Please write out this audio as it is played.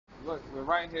look, we're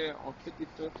right here on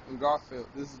 55th and Garfield.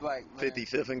 This is like, man,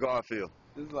 55th and Garfield.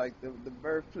 This is like the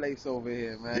birthplace over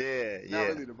here, man. Yeah, Not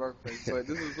really the birthplace, but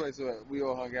this is the place where we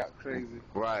all hung out crazy.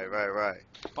 Right.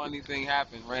 Funny thing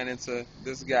happened. Ran into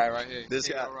this guy right here. This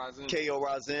Kao guy, Ra Zen. Kao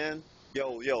Ra Zen.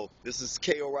 Yo, this is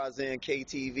Kao Ra Zen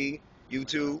KTV,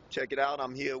 YouTube. Check it out.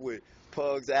 I'm here with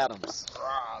Pugs Atomz.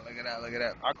 Ah, look at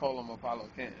that. I call him Apollo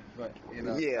Kenton, but you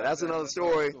know. Yeah, that's another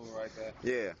story. Cool right there.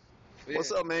 Yeah. But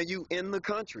What's up, man? You in the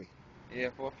country? Yeah,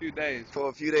 for a few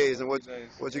days. And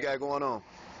what you got going on?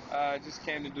 Just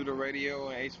came to do the radio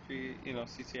and HP,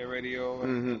 CTA radio,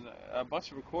 and a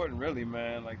bunch of recording, really,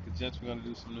 man. Like the gents, we're gonna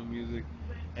do some new music,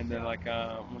 and then I'm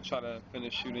gonna try to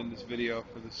finish shooting this video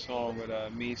for the song with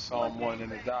me, Psalm 1,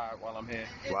 and the Dog while I'm here.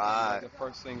 Right. Like the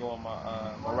first single on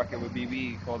my record with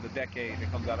BB called The Decade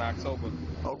that comes out in October.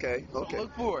 Okay. So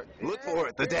look for it. Look for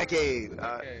it. The Decade.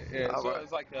 Yeah. So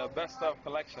it's like a best of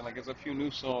collection. Like it's a few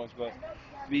new songs, but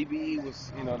BB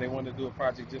was, they wanted to do a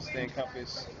project just to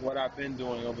encompass what I've been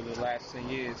doing over the last 10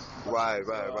 years. Right.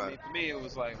 I mean, for me, it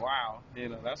was like, wow,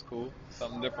 that's cool,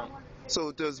 something different.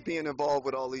 So does being involved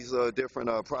with all these different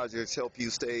projects help you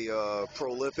stay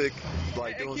prolific,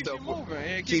 like doing stuff?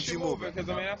 It keeps you moving. Because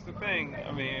that's the thing.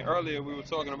 Earlier we were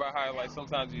talking about how like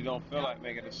sometimes you don't feel like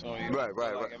making a song. Right.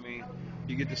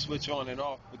 You get to switch on and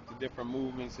off with the different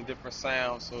movements and different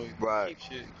sounds, so it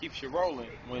keeps you rolling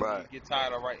when you get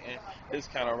tired of writing this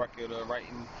kind of record or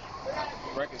writing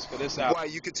records for this album.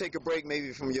 Right, you could take a break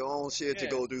maybe from your own shit to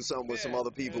go do something with some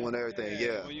other people and everything.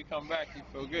 Yeah. When you come back, you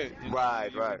feel good.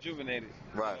 You're rejuvenated.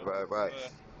 Right.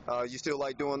 You still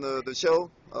like doing the show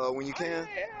when you can?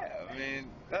 Yeah.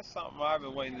 That's something I've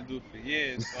been waiting to do for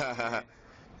years.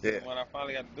 So, when I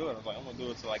finally got to do it, I was like, I'm gonna do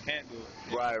it till I can't do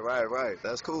it. Right.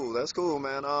 That's cool,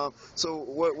 man. So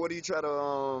what do you try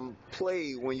to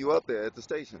play when you up there at the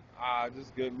station?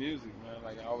 Just good music, man.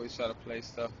 Like I always try to play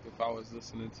stuff if I was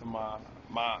listening to my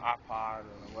iPod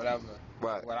or whatever.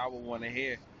 Right. What I would want to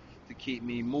hear to keep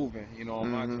me moving,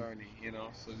 on my journey,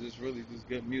 So just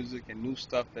good music and new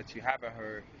stuff that you haven't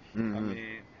heard.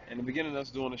 In the beginning of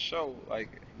us doing the show, like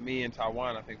me in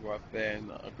Taiwan, I think we're up there,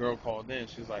 and a girl called in.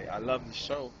 She was like, I love the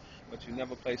show, but you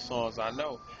never play songs I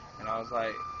know. And I was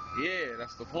like, yeah,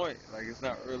 that's the point. Like, it's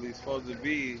not really supposed to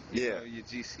be, you know, your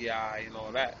GCI and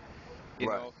all that. You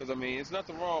know, because, it's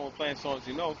nothing wrong with playing songs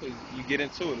you know, because you get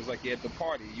into it. It's like you're at the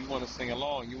party. You want to sing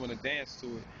along. You want to dance to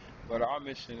it. But our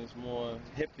mission is more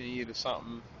hipping you to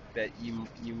something that you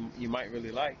might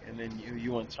really like, and then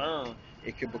you in turn,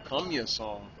 it could become your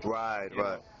song. Right.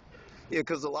 Yeah,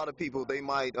 because a lot of people, they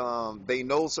might, they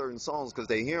know certain songs because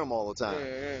they hear them all the time.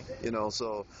 Yeah.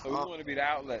 So we want to be the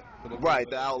outlet.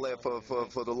 The outlet for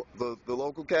the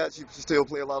local cats. You still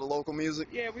play a lot of local music?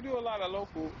 Yeah, we do a lot of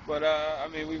local, but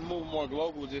we move more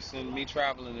global just in me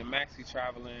traveling and Maxie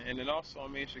traveling, and then also,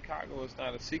 Chicago is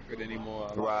not a secret anymore.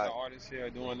 A lot of the artists here are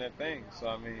doing their thing.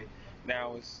 So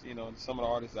now it's some of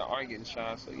the artists that aren't getting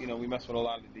shine. So we mess with a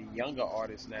lot of the younger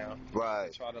artists now.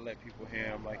 Right. Try to let people hear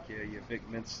them, like your Vic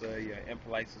Mensa, your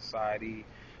Impolite Society,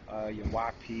 your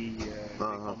YP, your Big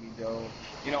Homie Doe.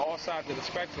 All sides of the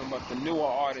spectrum, but the newer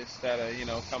artists that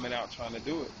are coming out trying to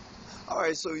do it. All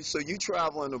right, so you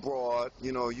traveling abroad,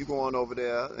 you going over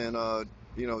there and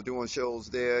doing shows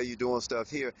there, you doing stuff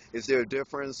here. Is there a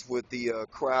difference with the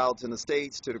crowds in the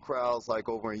States to the crowds like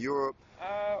over in Europe?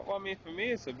 For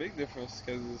me, it's a big difference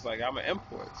because it's like I'm an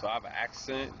import, so I have an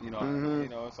accent.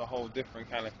 It's a whole different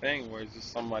kind of thing. Where it's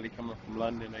just somebody coming from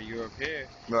London or Europe here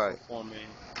performing.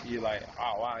 You're like,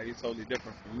 oh wow, you're totally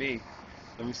different from me.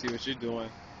 Let me see what you're doing.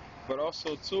 But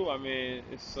also too,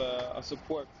 it's a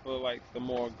support for like the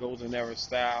more golden era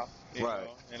style. You know?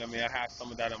 And I have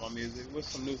some of that in my music with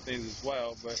some new things as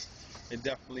well. But it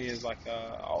definitely is like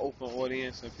an open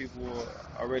audience, and people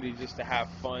are ready just to have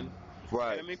fun.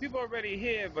 Right. And, people are already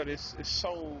here, but it's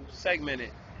so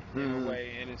segmented in a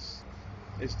way, and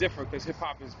it's different because hip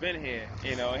hop has been here,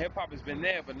 and hip hop has been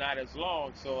there, but not as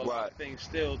long. So a lot of things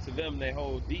still to them they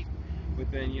hold deep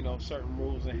within certain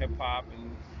rules in hip hop and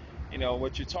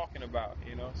what you're talking about.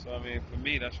 So for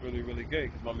me that's really really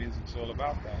good because my music's all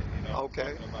about that.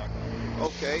 Okay. About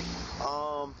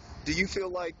that. Do you feel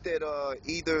like that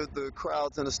either the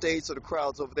crowds in the States or the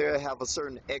crowds over there have a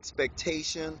certain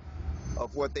expectation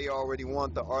of what they already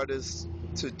want the artists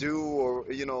to do, or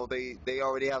they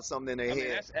already have something in their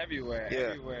head? That's everywhere.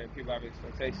 Everywhere people have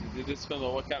expectations. It just depends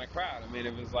on what kind of crowd.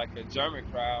 If it's like a German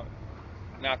crowd,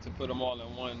 not to put them all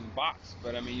in one box,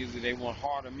 but I mean, usually they want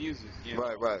harder music, you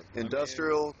know. Right.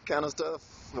 Industrial kind of stuff,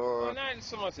 Well, or not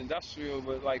so much industrial,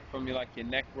 but like from your like your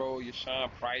neck roll, your Sean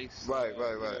Price, right. you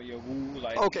know, your Woo,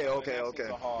 like Okay, you know, in okay, that okay.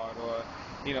 sense of hard, or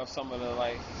you know, some of the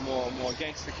like more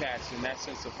gangster cats in that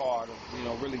sense of hard, of you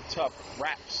know, really tough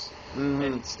raps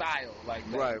and style, like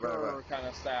that Right. kind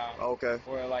of style. Okay.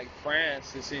 Where like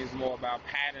France, it seems more about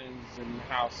patterns and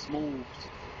how smooth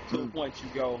to a point you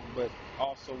go, but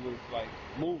also with like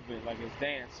movement, like it's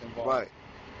dance involved. Right.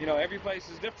 You know, every place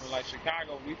is different. Like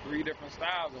Chicago, we 3 different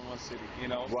styles in one city, you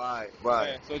know? Right.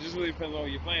 Yeah, so it just really depends on what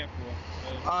you're playing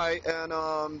for. All right,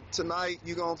 and tonight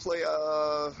you gonna play,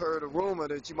 heard a rumor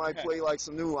that you might play like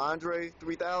some new Andre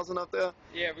 3000 up there?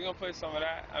 Yeah, we're going to play some of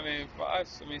that. I mean, for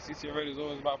us, I mean, CCA Radio is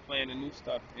always about playing the new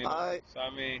stuff, you know? All right. So, I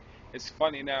mean, it's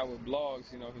funny now with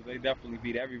blogs, you know, because they definitely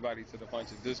beat everybody to the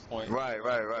punch at this point. Right.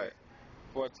 But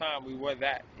for a time, we were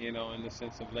that, you know, in the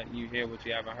sense of letting you hear what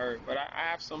you haven't heard. But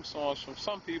I have some songs from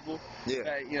some people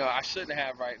that, you know, I shouldn't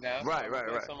have right now. Right.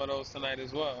 Some of those tonight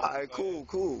as well. All right,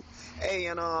 cool. Hey,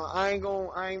 and I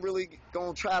ain't really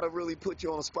gonna try to really put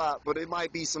you on the spot, but it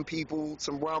might be some people,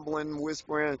 some rumbling,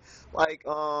 whispering, like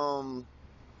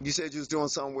you said you was doing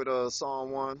something with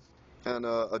Song One and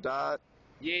a Dot.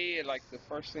 Yeah, like the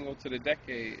first single to the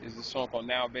decade is a song called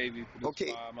Now Baby,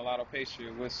 produced by Mulatto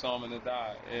Pastry with Psalm and the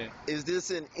Dot. Yeah. Is this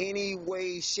in any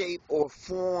way, shape, or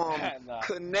form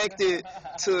connected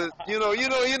to, you know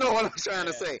what I'm trying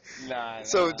to say?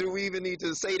 So do we even need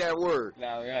to say that word?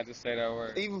 Nah, we have to say that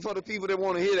word. Even for the people that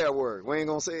want to hear that word, we ain't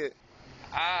gonna say it.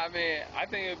 I mean, I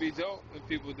think it'd be dope if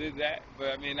people did that,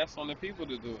 but I mean, that's on the people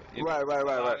to do it. You know? Right. A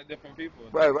lot of different people.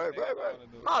 Right.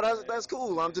 No, that's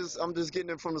cool. I'm just getting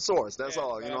it from the source. That's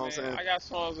all. You know what I'm saying? I got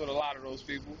songs with a lot of those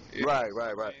people. Right.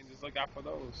 I mean, just look out for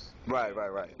those. Right.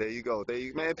 There you go.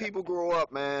 Man, people grow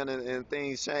up, man, and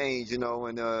things change, you know,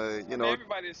 and you know.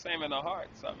 Everybody's the same in their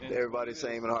hearts. I mean, everybody's the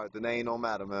same in the heart. The name don't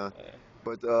matter, man. Yeah.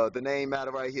 But the name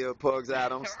matter right here. Pugs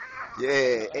Atomz.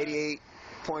 Yeah,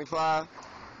 88.5.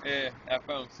 Yeah,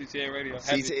 FM, CTA Radio.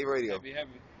 CTA Radio. Heavy.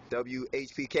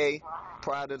 WHPK.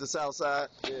 Pride of the South Side.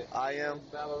 Yeah. I am.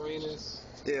 Ballerinas.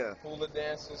 Yeah. Hula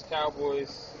dancers,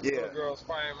 cowboys. Yeah. Little girls,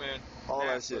 firemen. All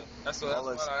that shit. That's what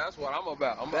I'm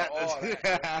about. I'm about all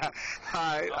that.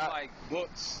 Alright. I'm like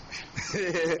books.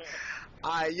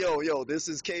 Alright, yo, this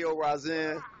is Kao Ra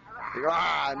Zen.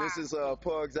 And this is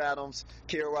Pugs Atomz,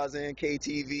 Kao Ra Zen,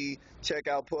 KTV. Check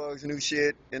out Pugs' new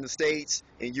shit in the States,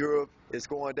 in Europe. It's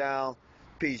going down.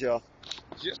 Peace, y'all.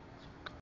 Yeah.